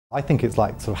I think it's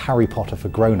like sort of Harry Potter for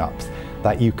grown-ups,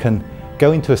 that you can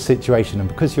go into a situation and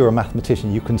because you're a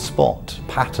mathematician you can spot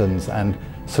patterns and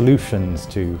solutions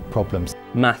to problems.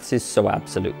 Maths is so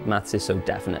absolute, maths is so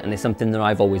definite, and it's something that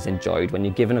I've always enjoyed. When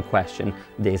you're given a question,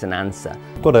 there's an answer.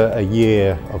 We've got a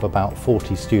year of about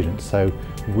 40 students, so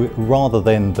rather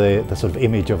than the sort of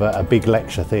image of a big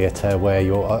lecture theatre where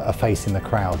you're facing the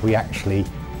crowd, we actually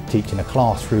teach in a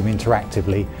classroom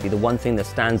interactively. The one thing that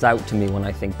stands out to me when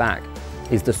I think back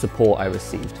is the support I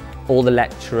received. All the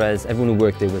lecturers, everyone who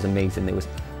worked there was amazing. There was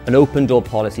an open door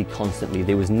policy constantly.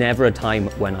 There was never a time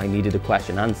when I needed a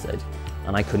question answered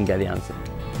and I couldn't get the answer.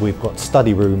 We've got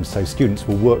study rooms so students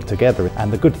will work together, and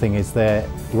the good thing is they're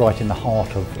right in the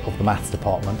heart of the maths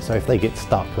department, so if they get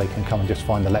stuck they can come and just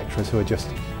find the lecturers who are just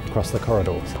across the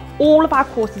corridors. All of our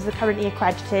courses are currently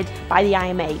accredited by the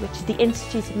IMA, which is the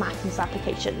Institute of Maths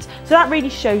Applications. So that really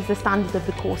shows the standard of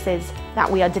the courses that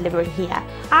we are delivering here.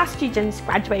 Our students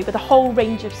graduate with a whole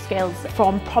range of skills,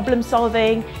 from problem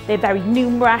solving, they're very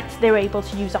numerate, they're able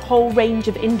to use a whole range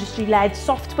of industry-led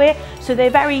software, so they're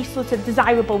very sort of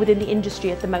desirable within the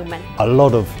industry at the moment. A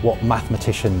lot of what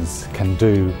mathematicians can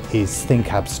do is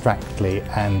think abstractly,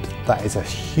 and that is a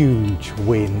huge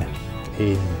win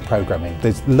in programming.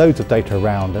 There's loads of data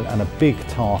around, and a big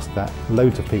task that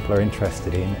loads of people are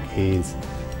interested in is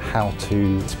how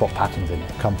to spot patterns in it.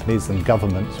 Companies and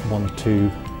governments want to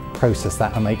process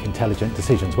that and make intelligent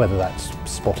decisions, whether that's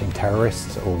spotting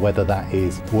terrorists or whether that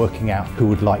is working out who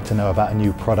would like to know about a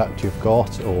new product you've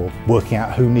got, or working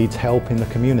out who needs help in the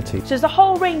community. So there's a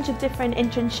whole range of different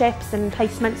internships and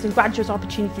placements and graduate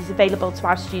opportunities available to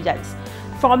our students.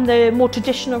 From the more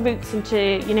traditional routes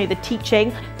into, the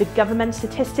teaching, the government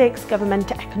statistics,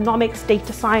 government economics,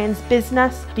 data science,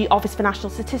 business. The Office for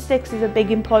National Statistics is a big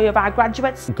employer of our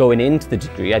graduates. Going into the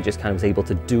degree, I just kind of was able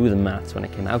to do the maths. When I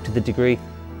came out of the degree,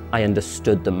 I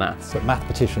understood the maths. But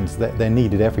mathematicians, they're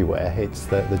needed everywhere. It's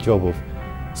the job of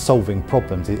solving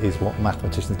problems is what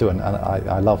mathematicians do, and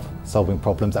I love solving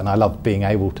problems, and I love being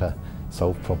able to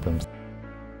solve problems.